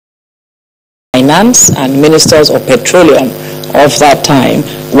Finance and Ministers of Petroleum of that time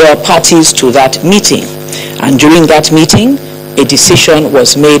were parties to that meeting. And during that meeting, a decision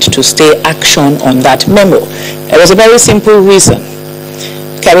was made to stay action on that memo. It was a very simple reason.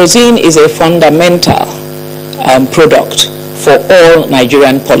 Kerosene is a fundamental product for all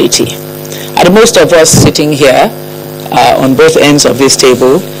Nigerian polity. And most of us sitting here on both ends of this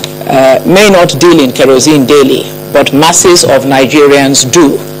table may not deal in kerosene daily, but masses of Nigerians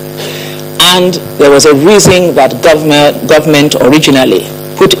do. And there was a reason that government originally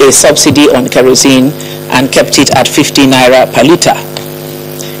put a subsidy on kerosene and kept it at 50 naira per litre.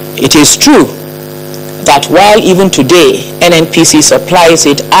 It is true that while even today NNPC supplies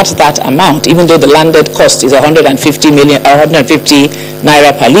it at that amount, even though the landed cost is 150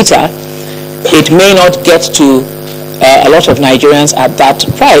 naira per litre, it may not get to a lot of Nigerians at that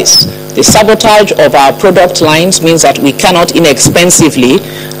price. The sabotage of our product lines means that we cannot inexpensively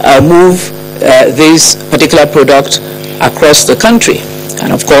move this particular product across the country.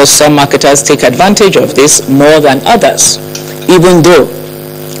 And of course, some marketers take advantage of this more than others, even though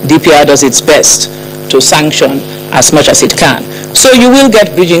DPR does its best to sanction as much as it can. So you will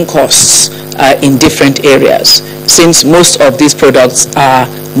get bridging costs in different areas, since most of these products are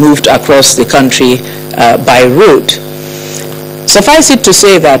moved across the country by road. Suffice it to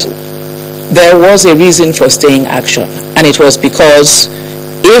say that there was a reason for staying action, and it was because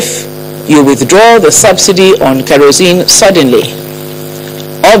if you withdraw the subsidy on kerosene suddenly,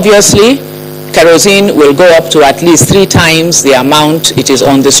 obviously kerosene will go up to at least 3 times the amount it is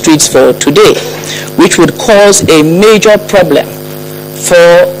on the streets for today, which would cause a major problem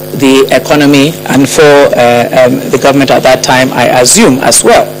for the economy and for the government at that time, I assume, as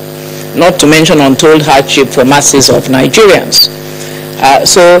well. Not to mention untold hardship for masses of Nigerians.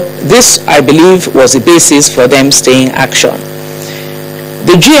 So this, I believe, was the basis for them staying action.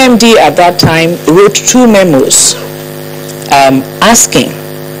 The GMD at that time wrote 2 memos asking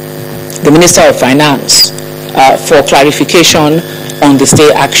the Minister of Finance for clarification on the stay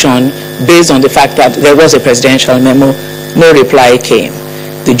action based on the fact that there was a presidential memo. No reply came.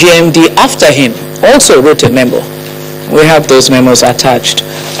 The GMD after him also wrote a memo. We have those memos attached,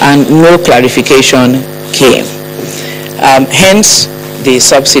 and no clarification came. Hence, the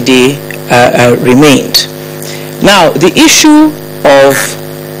subsidy remained. Now, the issue of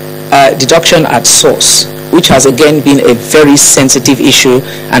deduction at source, which has again been a very sensitive issue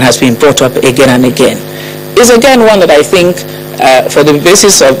and has been brought up again and again, is again one that I think, for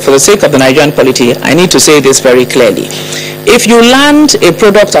the sake of the Nigerian polity, I need to say this very clearly. If you land a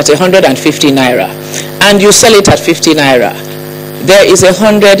product at 150 naira and you sell it at 50 naira, there is a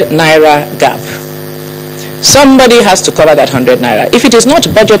 100 naira gap. Somebody has to cover that 100 naira. If it is not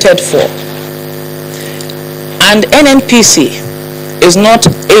budgeted for, and NNPC is not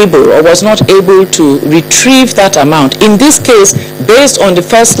able or was not able to retrieve that amount, in this case based on the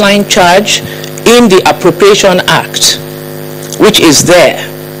first line charge in the Appropriation Act, which is there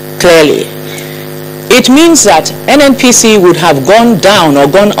clearly, it means that NNPC would have gone down or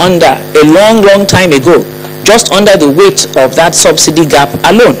gone under a long time ago, just under the weight of that subsidy gap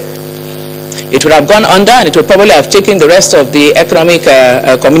alone. It would have gone under, and it would probably have taken the rest of the economic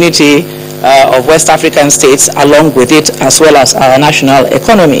community of West African states along with it, as well as our national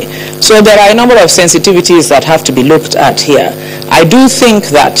economy. So there are a number of sensitivities that have to be looked at here. I do think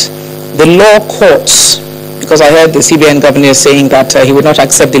that the law courts, because I heard the CBN governor saying that he would not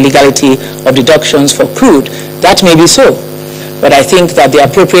accept the legality of deductions for crude. That may be so, but I think that the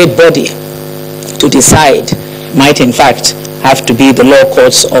appropriate body to decide might in fact have to be the law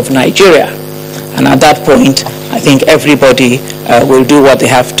courts of Nigeria. And at that point, I think everybody will do what they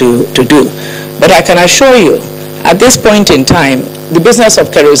have to do. But I can assure you, at this point in time, the business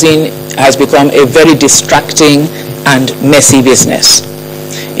of kerosene has become a very distracting and messy business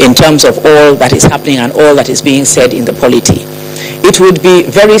in terms of all that is happening and all that is being said in the polity. It would be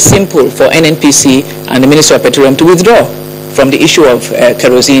very simple for NNPC and the Ministry of Petroleum to withdraw from the issue of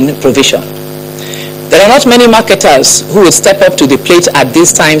kerosene provision. There are not many marketers who would step up to the plate at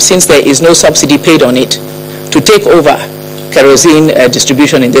this time, since there is no subsidy paid on it, to take over kerosene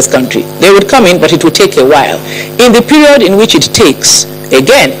distribution in this country. They would come in, but it would take a while. In the period in which it takes,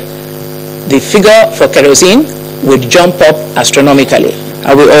 again, the figure for kerosene would jump up astronomically,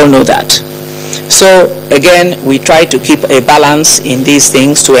 and we all know that. So again, we try to keep a balance in these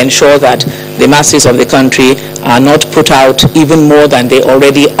things to ensure that the masses of the country are not put out even more than they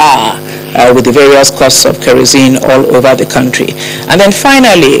already are with the various costs of kerosene all over the country. And then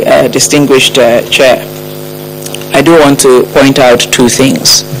finally, distinguished Chair, I do want to point out 2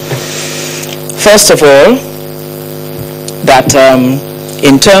 things. First of all, that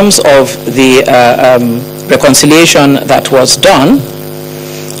In terms of the reconciliation that was done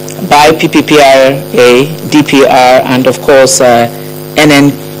by PPPRA, DPR, and of course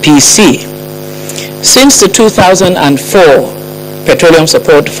NNPC. Since the 2004 Petroleum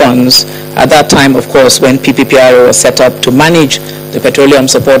Support Funds, at that time, of course, when PPPRA was set up to manage the Petroleum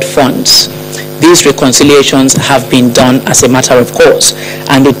Support Funds, these reconciliations have been done as a matter of course.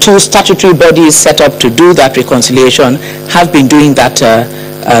 And the two statutory bodies set up to do that reconciliation have been doing that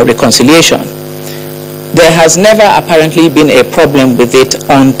reconciliation. There has never apparently been a problem with it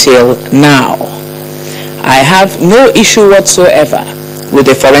until now. I have no issue whatsoever with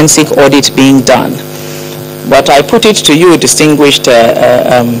the forensic audit being done. But I put it to you, distinguished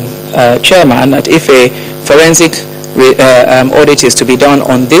Chairman, that if a forensic audit is to be done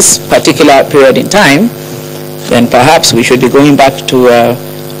on this particular period in time, then perhaps we should be going back to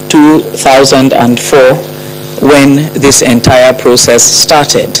 2004 when this entire process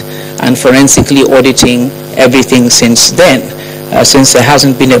started, and forensically auditing everything since then, since there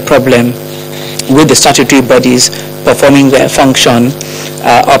hasn't been a problem with the statutory bodies performing their function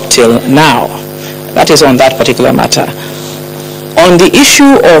up till now. That is on that particular matter. On the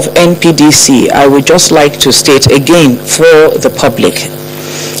issue of NPDC, I would just like to state again for the public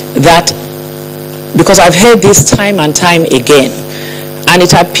that, because I've heard this time and time again, and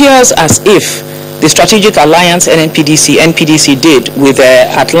it appears as if the strategic alliance NPDC did with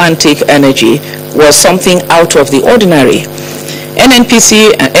Atlantic Energy was something out of the ordinary.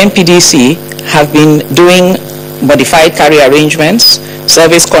 NNPC and NPDC have been doing modified carry arrangements,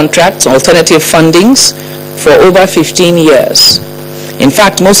 service contracts, alternative fundings for over 15 years. In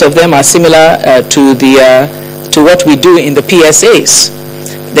fact, most of them are similar to what we do in the PSAs.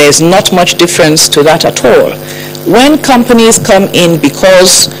 There's not much difference to that at all. When companies come in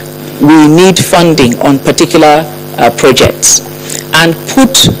because we need funding on particular projects and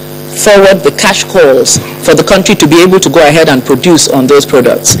put forward the cash calls for the country to be able to go ahead and produce on those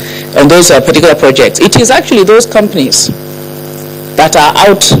products, on those particular projects, it is actually those companies that are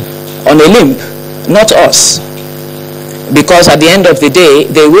out on a limb, not us. Because at the end of the day,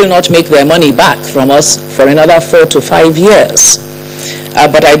 they will not make their money back from us for another 4 to 5 years.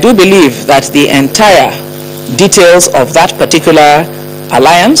 But I do believe that the entire details of that particular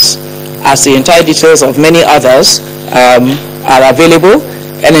alliance, as the entire details of many others, are available.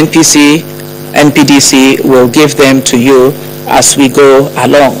 NNPC, NPDC will give them to you as we go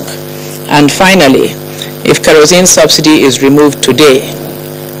along. And finally, if kerosene subsidy is removed today,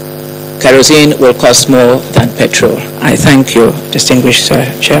 kerosene will cost more than petrol. I thank you, distinguished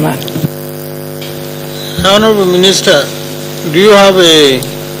Chairman. Honorable Minister, do you have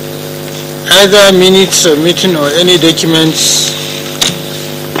either minutes of meeting or any documents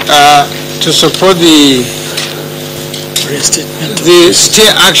to support the stay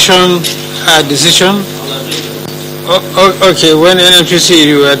action decision? Okay, when NNPC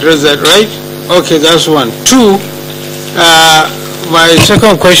you address that, right? Okay, that's one. Two, my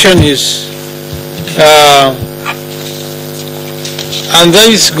second question is, and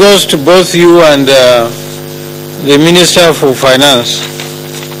this goes to both you and the Minister for Finance.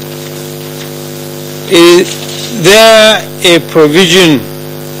 Is there a provision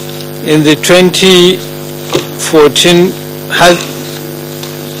in the 2014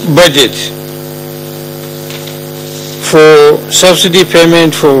 budget for subsidy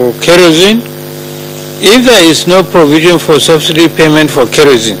payment for kerosene? If there is no provision for subsidy payment for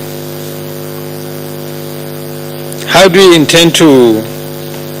kerosene, how do you intend to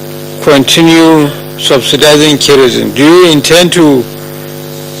continue subsidizing kerosene? Do you intend to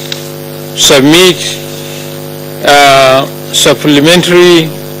submit supplementary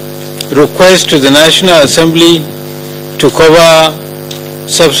request to the National Assembly to cover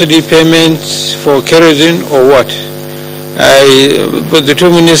subsidy payments for kerosene, or what? But the two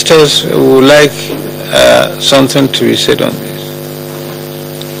ministers would like something to be said on this.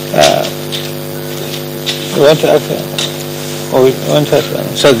 You want to ask? Or we want to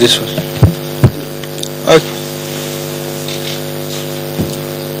answer this one? Okay.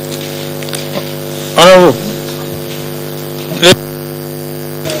 Honorable.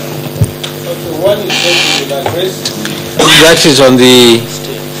 That is on the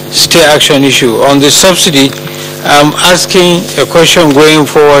stay action issue. On the subsidy, I'm asking a question going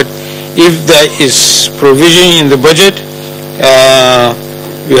forward. If there is provision in the budget,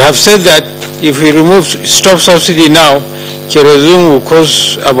 you have said that if we stop subsidy now, kerosene will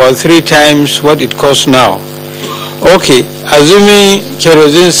cost about 3 times what it costs now. Okay, assuming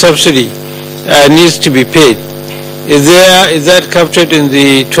kerosene subsidy needs to be paid, is that captured in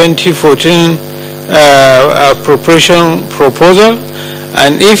the 2014 appropriation proposal?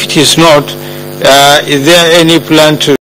 And if it is not, is there any plan to